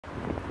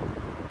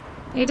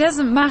It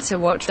doesn't matter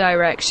what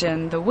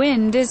direction the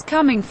wind is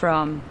coming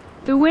from.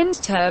 The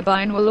wind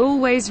turbine will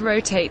always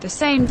rotate the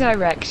same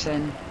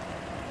direction.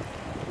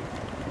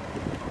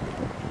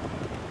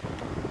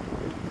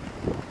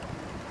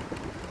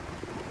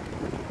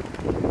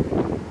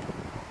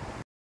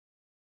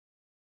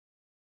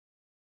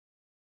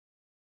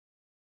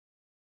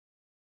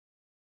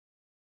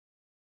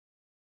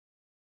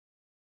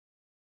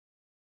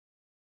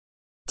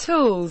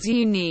 Tools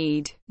you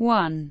need: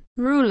 1.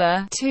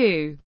 Ruler,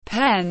 2.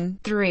 Pen,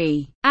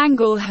 3.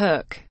 Angle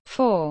hook,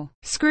 4.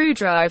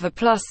 Screwdriver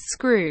plus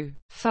screw,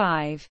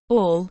 5.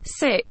 Awl,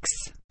 6.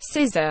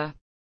 Scissor.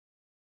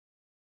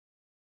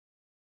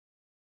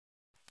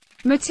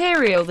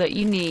 Material that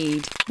you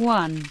need: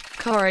 1.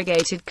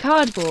 Corrugated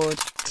cardboard,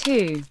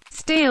 2.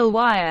 Steel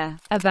wire,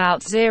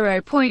 about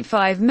 0.5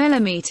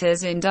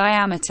 mm in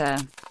diameter,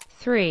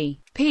 3.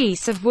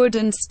 Piece of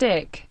wooden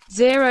stick,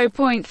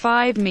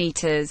 0.5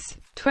 meters,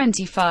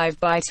 25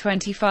 by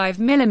 25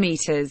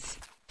 millimeters,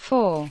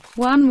 4.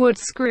 1 wood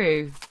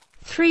screw,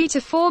 3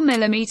 to 4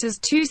 millimeters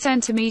 2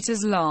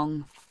 centimeters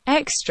long.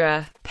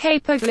 Extra,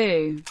 paper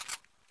glue.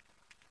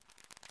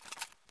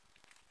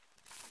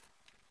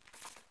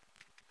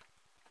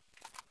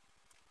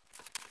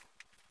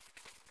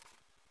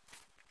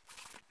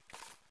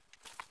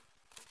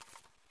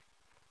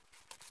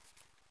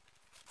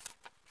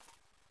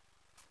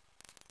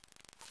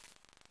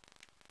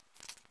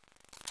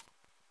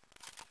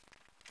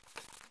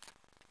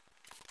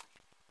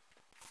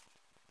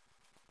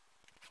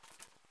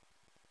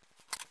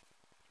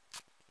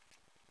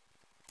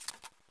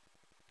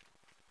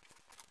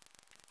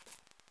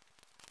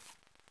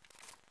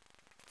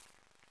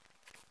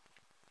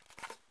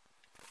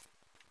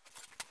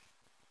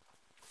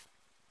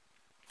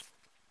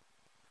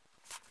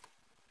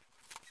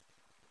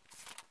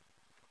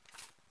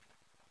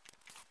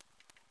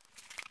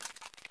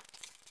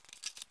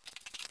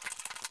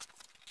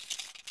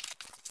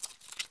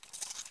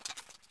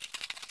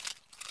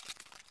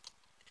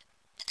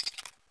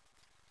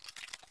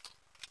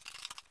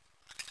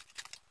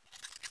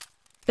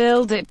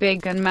 Build it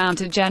big and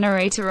mount a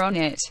generator on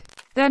it.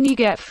 Then you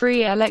get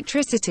free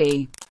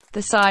electricity.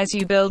 The size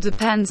you build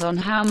depends on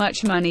how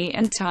much money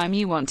and time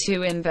you want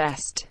to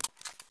invest.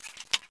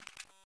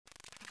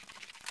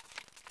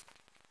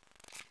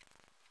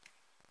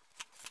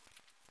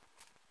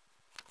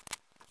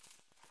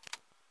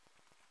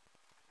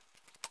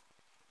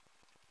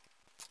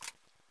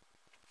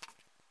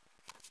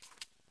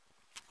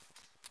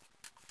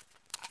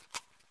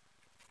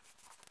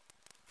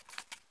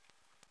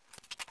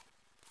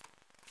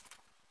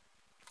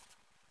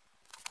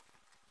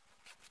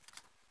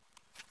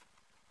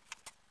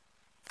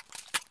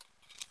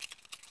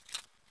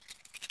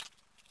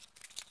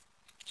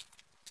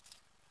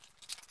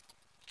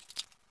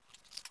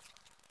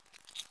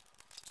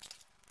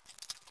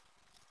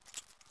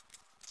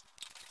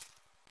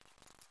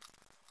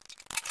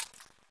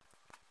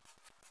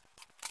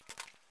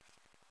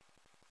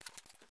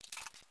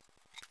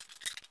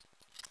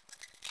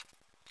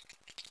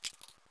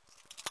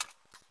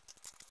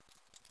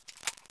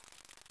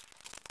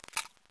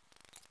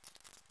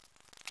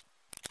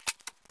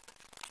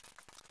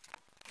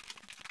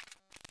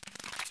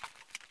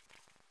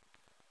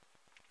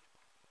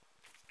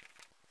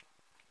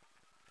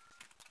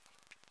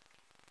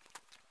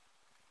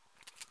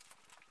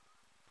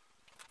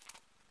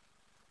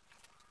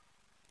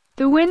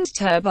 The wind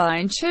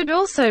turbine should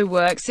also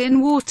works in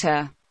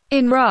water,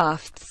 in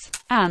rafts,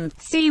 and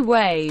sea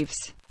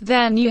waves.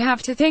 Then you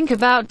have to think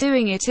about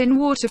doing it in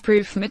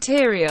waterproof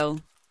material.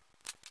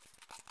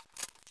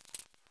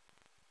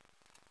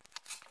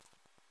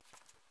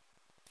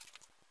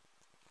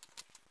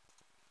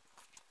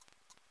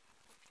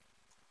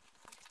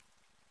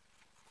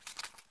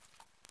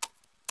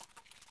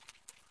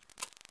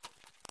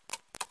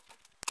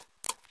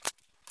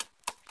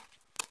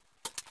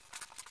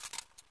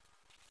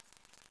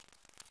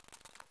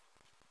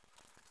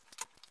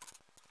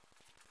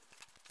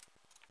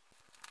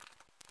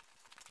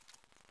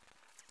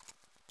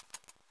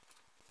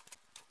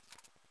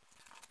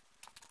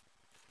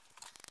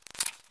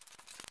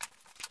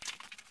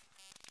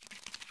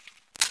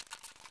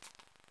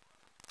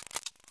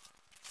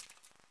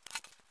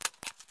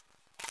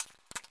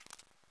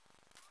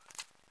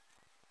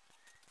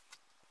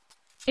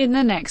 In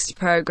the next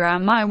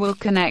program I will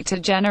connect a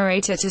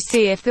generator to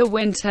see if the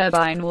wind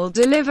turbine will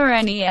deliver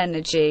any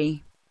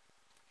energy.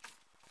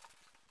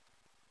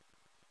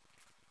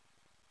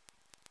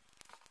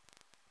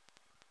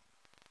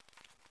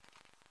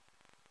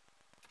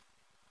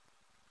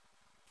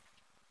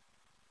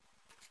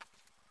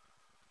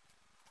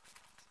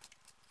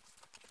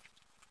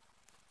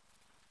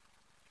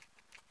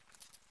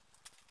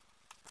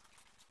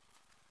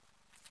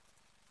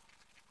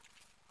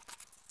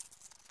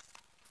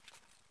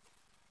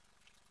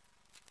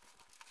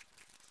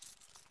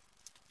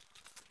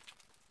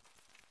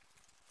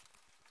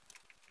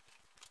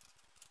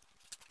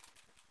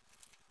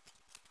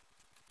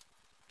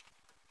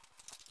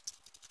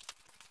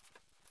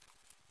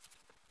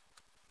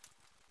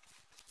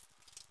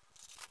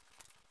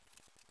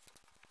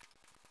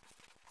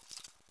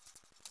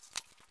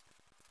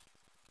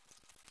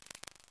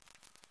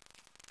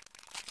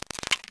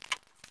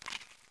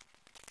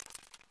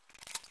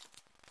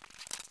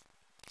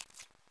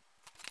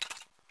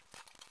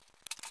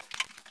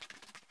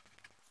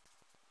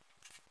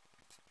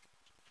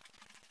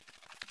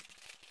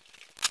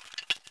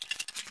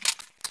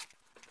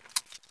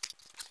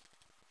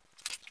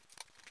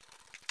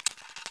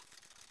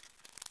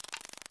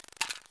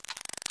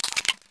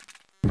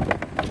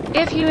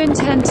 If you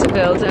intend to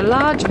build a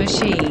large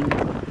machine,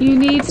 you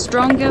need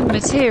stronger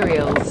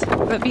materials,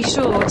 but be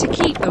sure to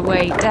keep the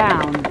weight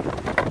down.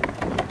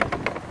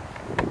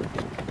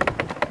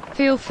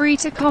 Feel free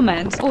to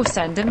comment or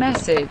send a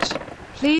message.